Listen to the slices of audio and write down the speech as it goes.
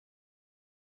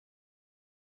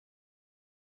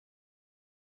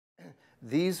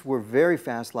These were very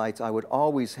fast lights. I would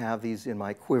always have these in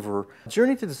my quiver.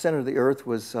 Journey to the Center of the Earth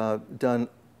was done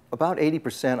about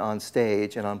 80% on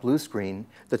stage and on blue screen.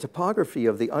 The topography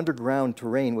of the underground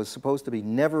terrain was supposed to be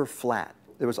never flat.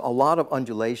 There was a lot of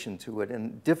undulation to it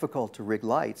and difficult to rig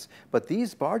lights. But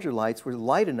these BargerLites were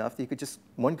light enough that you could just,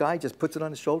 one guy just puts it on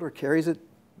his shoulder, carries it,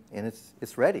 and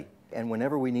it's ready. And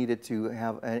whenever we needed to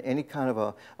have any kind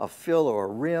of a fill or a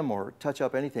rim or touch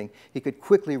up anything, he could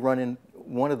quickly run in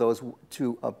one of those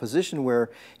to a position where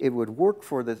it would work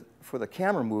for the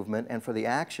camera movement and for the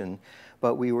action,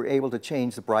 but we were able to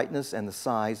change the brightness and the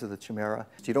size of the Chimera.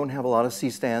 You don't have a lot of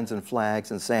C-stands and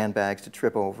flags and sandbags to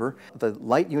trip over. The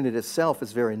light unit itself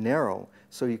is very narrow,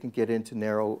 so you can get into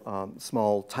narrow,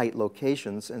 small, tight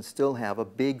locations and still have a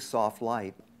big, soft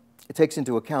light. It takes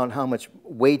into account how much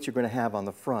weight you're going to have on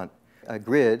the front. A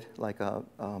grid, like a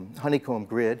honeycomb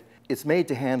grid, it's made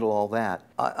to handle all that.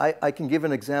 I can give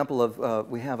an example of,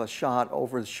 we have a shot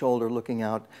over the shoulder looking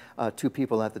out, two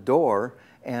people at the door,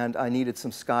 and I needed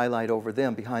some skylight over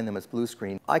them. Behind them is blue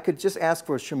screen. I could just ask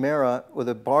for a Chimera with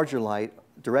a BargerLite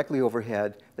directly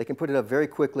overhead. They can put it up very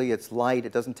quickly. It's light.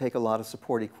 It doesn't take a lot of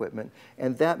support equipment.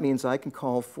 And that means I can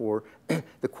call for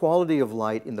the quality of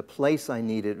light in the place I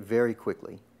need it very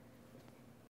quickly.